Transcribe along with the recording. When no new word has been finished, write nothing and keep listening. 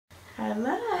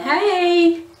Hello.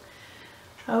 Hey!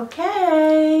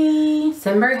 Okay.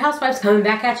 Sunbury Housewives coming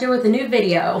back at you with a new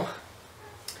video.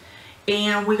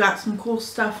 And we got some cool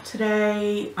stuff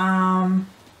today.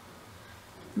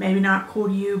 Maybe not cool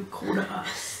to you, cool to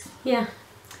us. Yeah.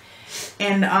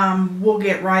 And we'll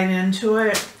get right into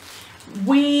it.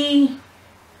 We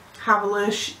have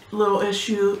a little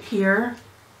issue here.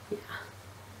 Yeah.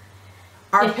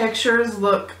 Our pictures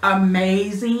look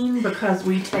amazing because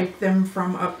we take them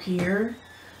from up here.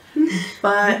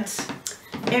 But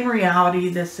in reality,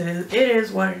 it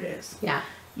is what it is. Yeah.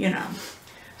 You know.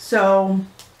 So,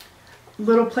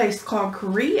 little place called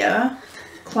Korea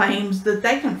claims that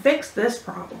they can fix this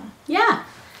problem. Yeah.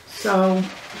 So,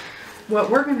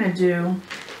 what we're going to do,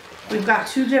 we've got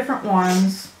two different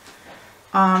ones.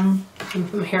 I'm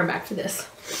putting my hair back for this.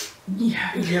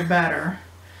 Yeah, you better.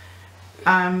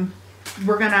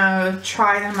 We're going to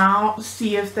try them out,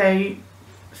 see if they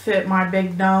fit my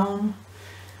big dome,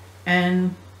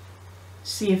 and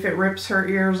see if it rips her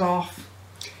ears off.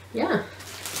 Yeah.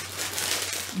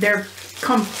 They're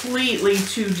completely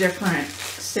two different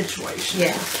situations.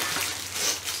 Yeah.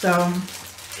 So,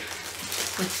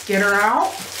 let's get her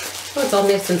out. Oh, it's all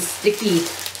nice and sticky.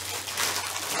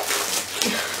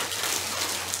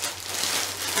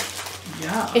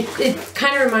 Yeah. It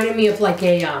kind of reminded me of like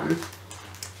a,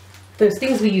 those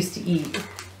things we used to eat.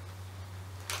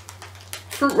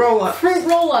 Fruit roll-ups. Fruit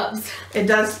roll-ups. It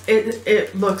does,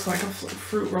 it looks like a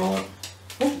fruit roll-up.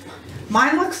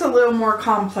 Mine looks a little more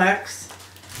complex.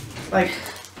 Like,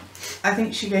 I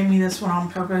think she gave me this one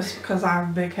on purpose because I have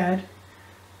a big head.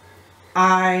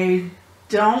 I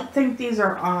don't think these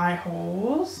are eye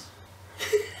holes.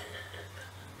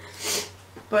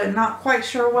 But not quite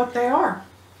sure what they are.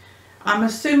 I'm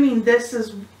assuming this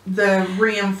is the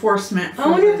reinforcement for I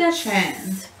wonder the if that's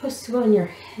chin. supposed to go on your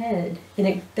head,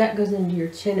 and that goes into your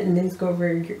chin, and then go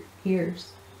over your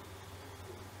ears.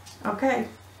 Okay.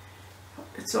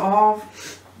 It's all,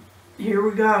 here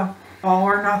we go. All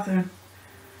or nothing.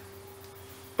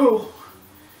 Oh.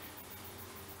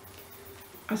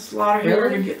 That's a lot of hair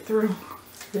to get through.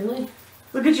 Really?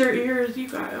 Look at your ears. You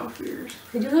got elf ears.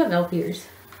 I do have elf ears.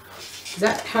 Is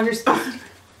that how you're supposed to...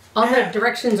 All the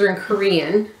directions are in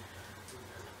Korean.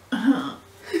 Are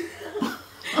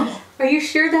you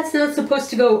sure that's not supposed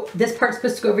to go... This part's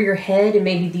supposed to go over your head, and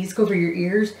maybe these go over your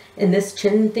ears, and this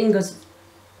chin thing goes...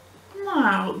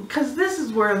 No, because this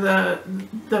is where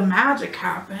the magic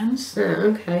happens. Oh,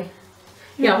 okay.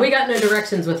 Yeah, we got no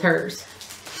directions with hers.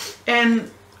 And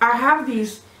I have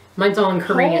these Mine's all in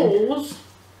Korean. holes.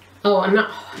 Oh, I'm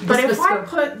not... But if I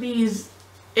put these...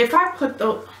 If I put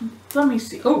the... Let me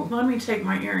see. Oh, let me take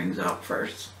my earrings out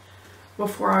first.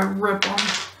 Before I rip them.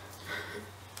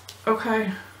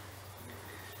 Okay.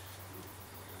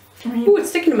 Ooh, it's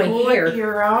sticking to my hair. Pull the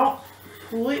ear out.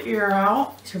 Pull the ear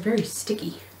out. These are very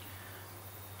sticky.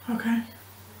 Okay.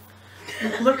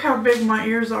 Look how big my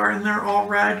ears are, and they're all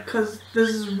red because this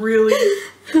is really...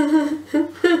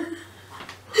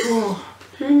 Oh.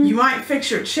 You might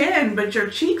fix your chin, but your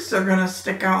cheeks are going to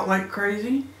stick out like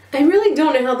crazy. I really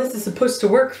don't know how this is supposed to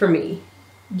work for me.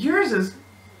 Yours is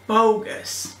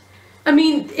bogus. I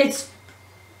mean, it's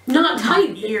not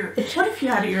tight. Ear. What if you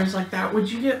had ears like that?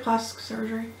 Would you get plastic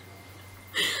surgery?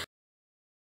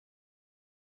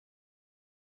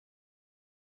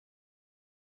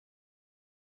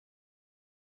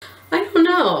 I don't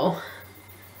know.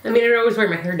 I mean, I'd always wear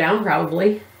my hair down,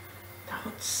 probably. That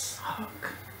would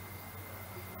suck.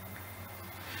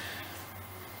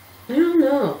 I don't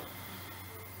know.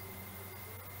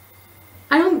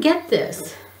 I don't get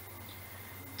this.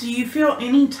 Do you feel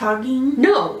any tugging?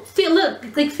 No. Feel, look,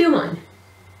 like, feel mine.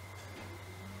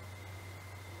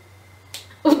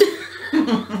 I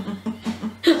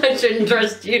shouldn't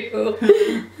trust you.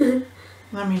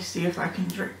 Let me see if I can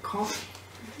drink coffee.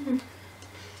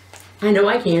 I know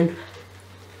I can.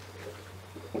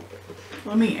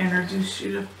 Let me introduce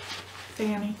you to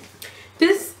Fanny.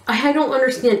 This, I don't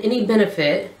understand any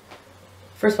benefit.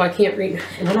 First of all, I can't read,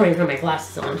 and I don't even have my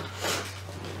glasses on.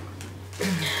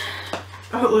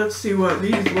 Oh, let's see what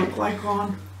these look like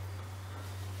on.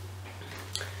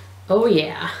 Oh,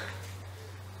 yeah.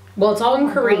 Well, it's all in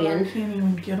Korean. God, I can't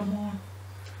even get them on.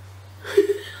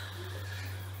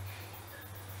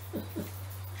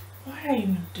 Why did I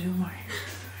even do my hair?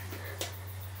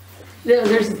 No,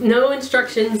 there's no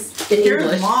instructions in Here's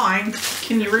English. mine.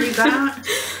 Can you read that?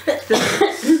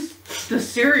 The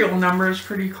serial number is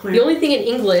pretty clear. The only thing in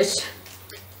English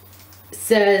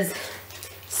says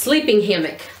sleeping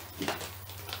hammock.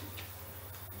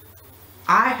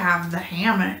 I have the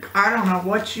hammock. I don't know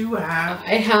what you have.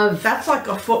 I have That's like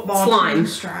a football slime team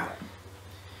strap.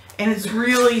 And it's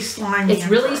really slimy. It's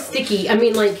really sticky. I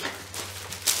mean, like,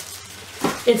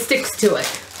 it sticks to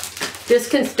it. This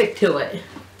can stick to it.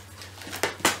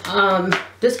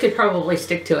 This could probably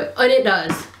stick to it. And it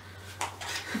does.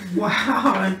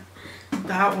 Wow.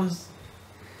 That was...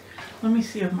 Let me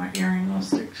see if my earring will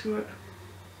stick to it.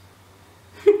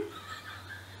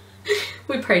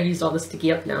 We probably used all the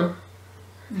sticky up now.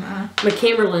 Nah. My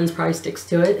camera lens probably sticks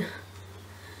to it.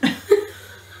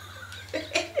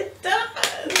 It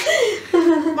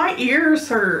does. My ears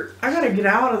hurt. I gotta get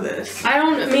out of this.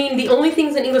 I mean, the only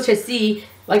things in English I see,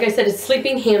 like I said, is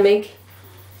sleeping hammock.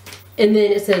 And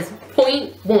then it says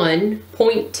 0.1,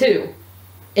 0.2,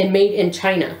 and made in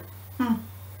China.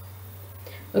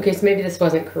 Okay, so maybe this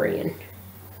wasn't Korean.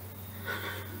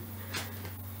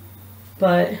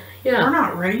 But, yeah. We're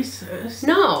not racist.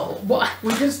 No. What?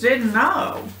 We just didn't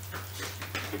know.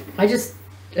 I just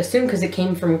assumed because it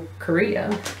came from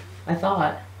Korea. I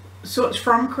thought. So it's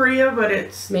from Korea, but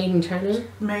it's Made in China?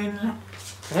 made...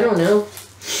 I don't know.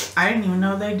 I didn't even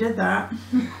know they did that.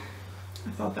 I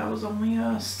thought that was only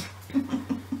us. I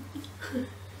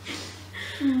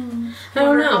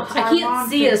don't know. I can't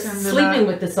see us sleeping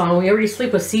with this on. We already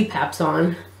sleep with CPAPs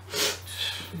on.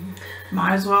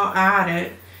 Might as well add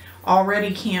it.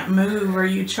 Already can't move or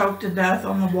you choke to death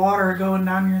on the water going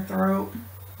down your throat.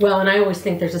 Well, and I always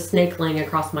think there's a snake laying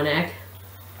across my neck.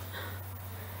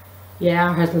 Yeah,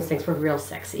 our husband thinks we're real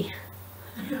sexy.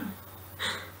 Yeah.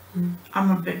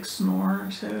 I'm a big snorer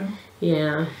too.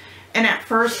 Yeah. And at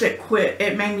first it quit.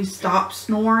 It made me stop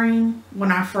snoring when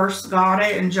I first got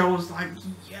it. And Joe was like,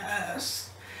 yes,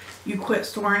 you quit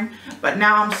snoring. But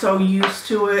now I'm so used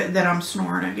to it that I'm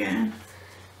snoring again.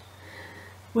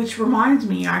 Which reminds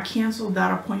me, I canceled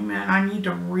that appointment. I need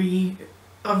to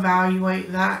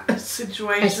reevaluate that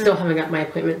situation. I still haven't got my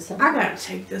appointment set. I gotta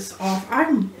take this off.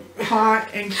 I'm hot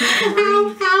and can't Ow,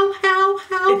 breathe. ow, ow,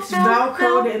 ow, It's ow,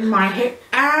 Velcroed ow. in my hair.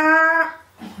 Ah!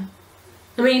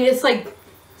 I mean, it's like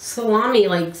salami,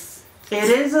 like... It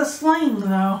is a sling,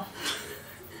 though.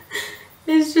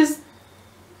 It's just...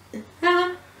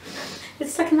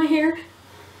 it's stuck in my hair.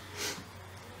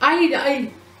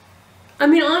 I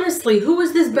mean, honestly, who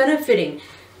is this benefiting?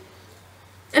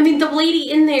 I mean, the lady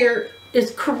in there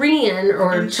is Korean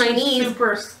or And Chinese. she's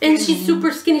super skinny. And she's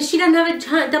super skinny. She doesn't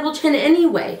have a double chin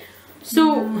anyway.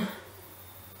 So...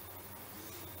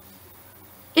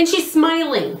 And she's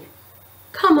smiling.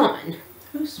 Come on.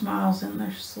 Who smiles in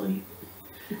their sleep?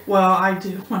 Well, I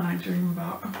do when I dream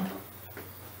about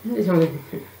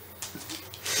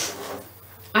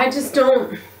I just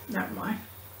don't... Never mind.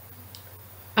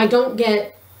 I don't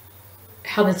get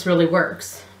how this really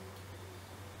works.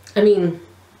 I mean...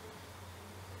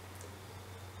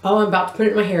 Oh, I'm about to put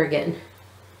it in my hair again.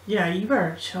 Yeah, you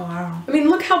better chill out. I mean,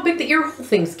 look how big the ear hole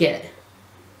things get.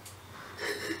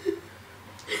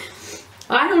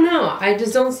 I don't know. I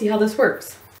just don't see how this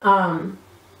works. But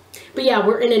yeah,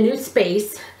 we're in a new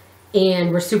space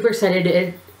and we're super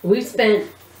excited. We've spent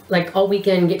like all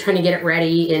weekend trying to get it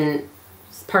ready and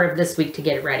part of this week to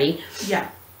get it ready. Yeah.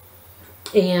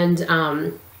 And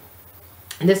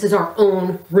this is our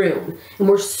own room and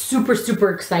we're super, super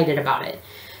excited about it.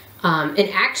 And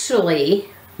actually,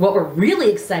 what we're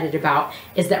really excited about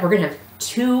is that we're going to have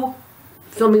 2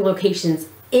 filming locations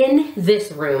in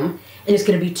this room. And it's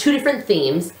going to be 2 different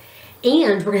themes.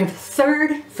 And we're going to have a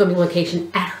 3rd filming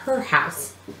location at her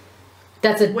house.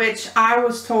 Which I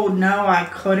was told no, I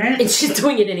couldn't. And she's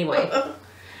doing it anyway.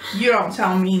 You don't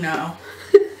tell me no.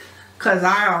 Because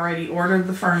I already ordered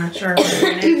the furniture.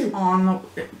 And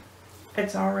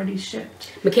it's already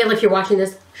shipped. Michaela, if you're watching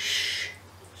this, shh.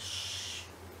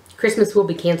 Christmas will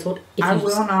be canceled. I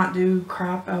will not do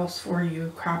crap else for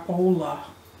you. Crapola.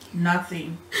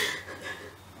 Nothing.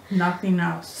 Nothing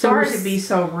else. Sorry to be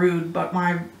so rude, but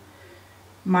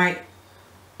my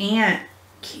aunt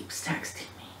keeps texting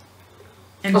me.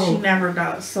 And she never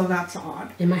does, so that's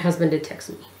odd. And my husband did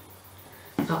text me.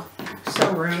 Oh.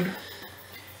 So rude.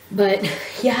 But,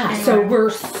 yeah, anyway. So we're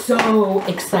so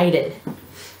excited.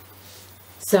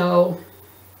 So,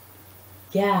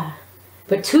 yeah.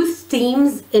 But 2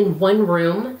 themes in one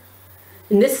room.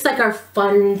 And this is like our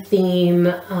fun theme.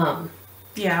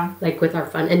 Yeah. Like with our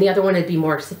fun. And the other one would be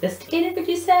more sophisticated, would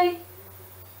you say?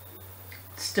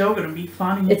 It's still going to be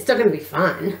funny. It's still going to be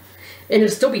fun. And it'll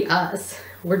still be us.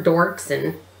 We're dorks.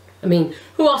 And, I mean,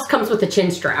 who else comes with a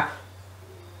chin strap?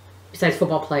 Besides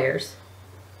football players.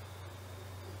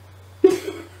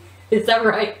 Is that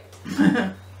right?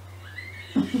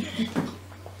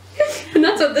 And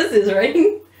that's what this is,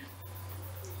 right?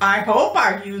 I hope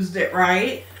I used it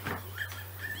right.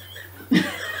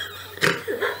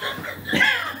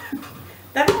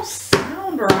 That don't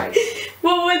sound right. Well,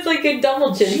 Well, it's like a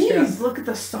double chin strap. Jeez, look at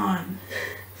the sun.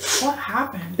 What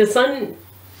happened? The sun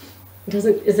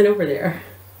isn't over there.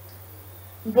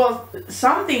 Well,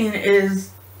 something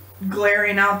is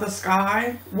glaring out the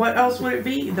sky. What else would it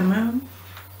be? The moon?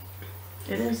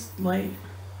 It is late.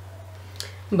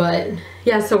 But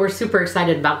yeah, so we're super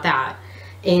excited about that.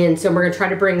 And so we're going to try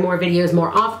to bring more videos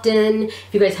more often. If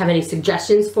you guys have any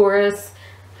suggestions for us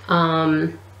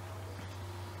of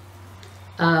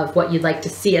what you'd like to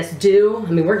see us do,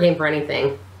 I mean, we're game for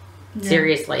anything. Yeah.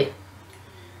 Seriously.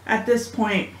 At this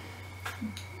point,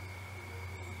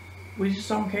 we just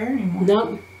don't care anymore.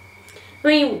 Nope. I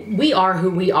mean, we are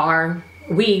who we are.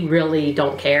 We really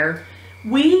don't care.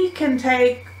 We can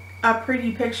take a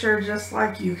pretty picture just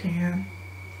like you can.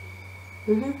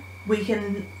 Mm-hmm. We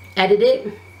can edit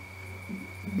it.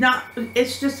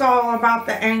 It's just all about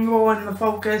the angle and the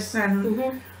focus and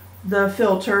mm-hmm. the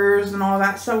filters and all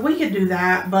that. So we could do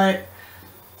that, but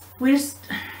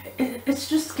it's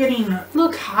just getting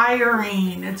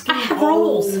tiring. It's getting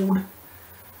old. Rolls.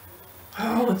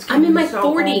 Oh, it's getting I'm in my so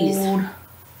 40s. Old.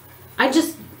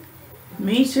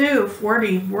 Me too,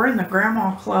 40. We're in the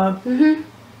grandma club. Mm-hmm.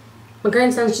 My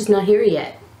grandson's just not here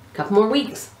yet. A couple more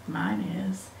weeks. Mine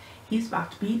is. He's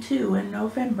about to be 2 in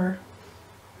November.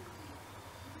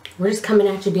 We're just coming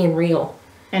at you being real.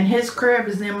 And his crib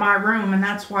is in my room, and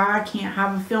that's why I can't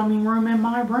have a filming room in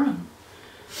my room.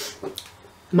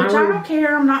 I don't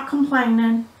care. I'm not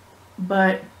complaining.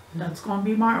 But that's going to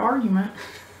be my argument.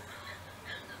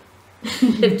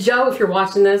 If you're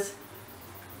watching this,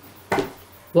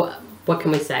 what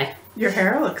can we say? Your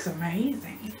hair looks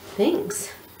amazing.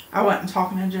 Thanks. I wasn't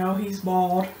talking to Joe. He's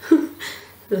bald.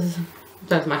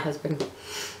 That's my husband.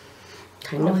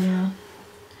 Kind of. Yeah.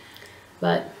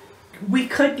 But we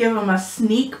could give him a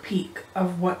sneak peek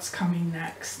of what's coming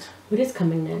next. What is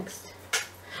coming next?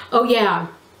 Oh, yeah.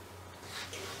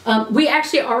 We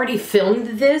actually already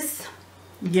filmed this.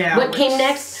 Yeah. What came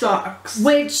next? Sucks.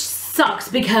 Which sucks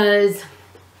because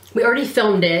we already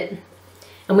filmed it.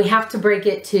 And we have to break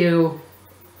it to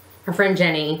our friend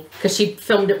Jenny because she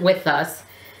filmed it with us.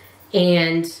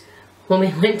 And when we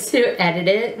went to edit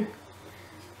it,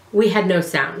 we had no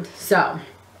sound. So,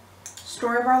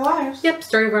 story of our lives. Yep,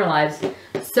 story of our lives.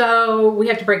 So we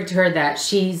have to break it to her that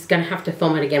she's gonna have to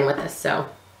film it again with us. So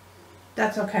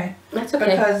that's okay. That's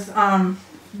okay. Because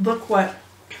look what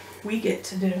we get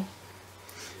to do.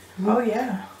 Oh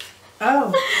yeah.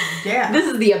 Oh yeah.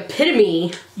 This is the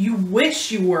epitome. You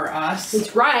wish you were us.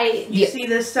 That's right. You see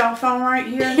this cell phone right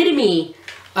here? Epitome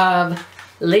of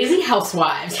lazy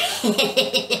housewives.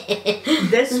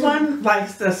 This one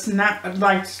likes to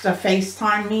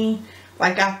FaceTime me,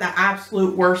 like at the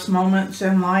absolute worst moments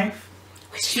in life.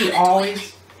 She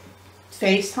always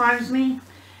FaceTimes me,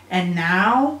 and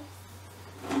now,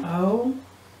 oh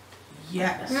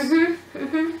yes,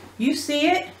 you see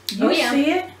it? You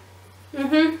see it?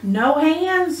 No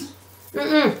hands.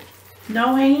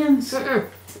 No hands.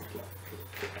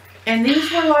 And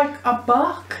these were like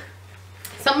 $1.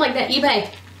 Something like that. eBay.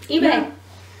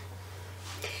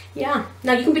 Yeah.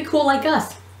 Now you can be cool like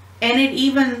us. And it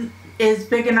even is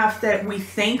big enough that we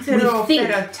think that it'll fit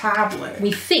a tablet.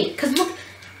 We think. Because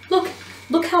look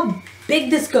how big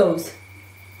this goes.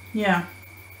 Yeah.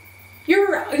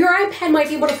 Your iPad might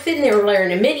be able to fit in there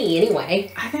in a mini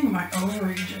anyway. I think my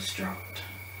ovary just dropped.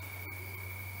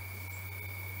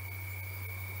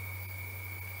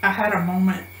 I had a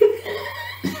moment.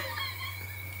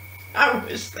 I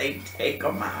wish they'd take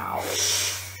them out.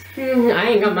 I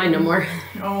ain't got mine no more.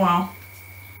 Oh well.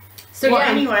 So yeah.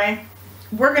 Anyway,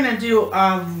 we're gonna do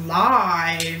a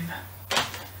live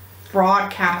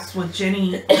broadcast with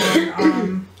Jenny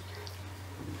on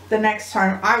the next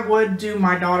time. I would do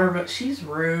my daughter, but she's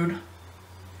rude.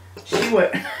 She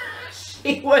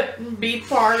wouldn't be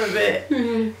part of it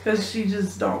because she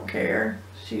just don't care.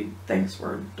 She thinks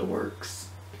we're dorks,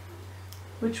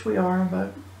 which we are,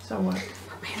 but so what?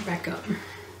 Put my hair back up.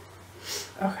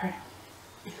 Okay.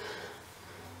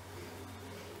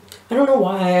 I don't know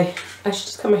why. I should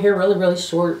just cut my hair really, really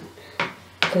short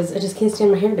because I just can't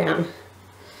stand my hair down.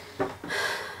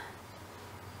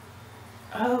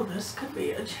 Oh, this could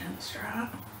be a chin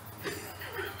strap.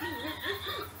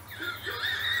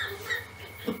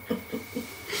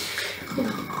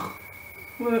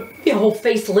 What? Be a whole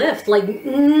facelift, like.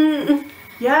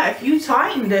 Yeah, if you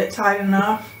tightened it tight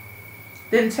enough,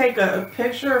 then take a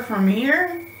picture from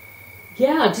here.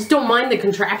 Yeah, just don't mind the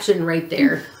contraption right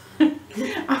there.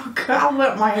 I'll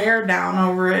let my hair down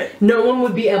over it. No one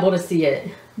would be able to see it.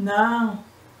 No.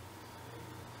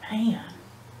 Man,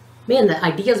 the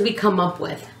ideas we come up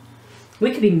with.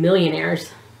 We could be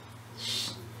millionaires.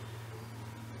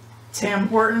 Tim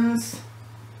Hortons.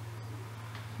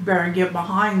 Better get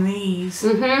behind these.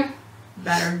 Mm-hmm.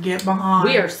 Better get behind.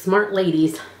 We are smart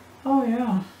ladies. Oh,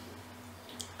 yeah.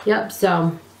 Yep,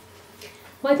 so.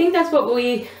 Well, I think that's what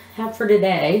we have for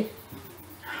today.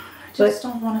 I just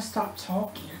don't want to stop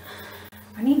talking.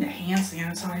 I need a hand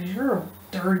sanitizer. You're a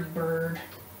dirty bird.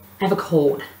 I have a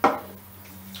cold. Oh,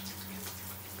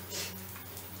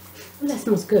 that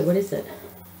smells good. What is it?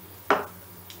 I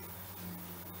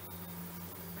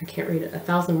can't read it.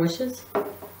 1,000 Wishes?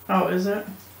 Oh, is it?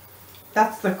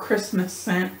 That's the Christmas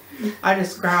scent. I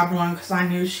just grabbed one because I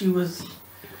knew she's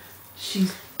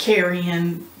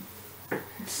carrying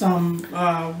some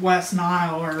West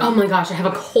Nile or oh my gosh, I have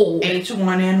a cold.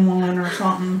 H1N1 or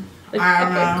something. I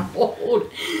don't know. Cold.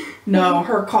 No,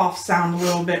 her coughs sound a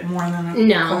little bit more than a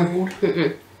cold.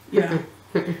 Mm-mm. Yeah.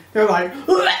 They're like,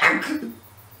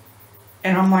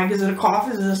 and I'm like, is it a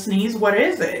cough? Is it a sneeze? What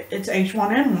is it? It's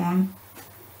H1N1.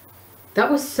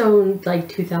 That was so like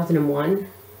 2001.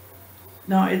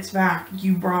 No, it's back.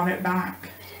 You brought it back.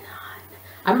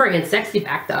 I'm bringing sexy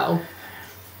back though.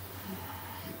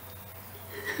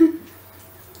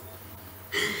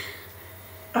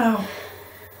 Oh,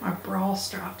 my bra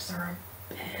straps are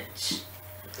a bitch.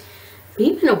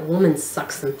 Even a woman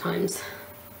sucks sometimes.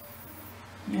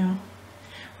 Yeah.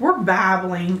 We're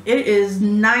babbling. It is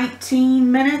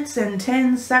 19 minutes and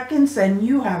 10 seconds and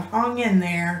you have hung in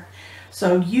there.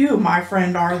 So you, my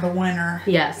friend, are the winner.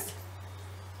 Yes.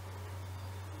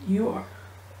 You are.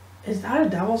 Is that a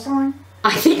devil sign?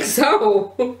 I think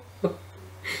so.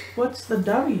 What's the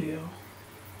W?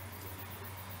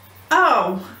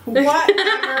 Oh,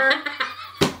 whatever.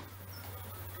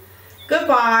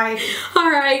 Goodbye. All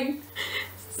right.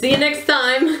 See you next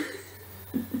time.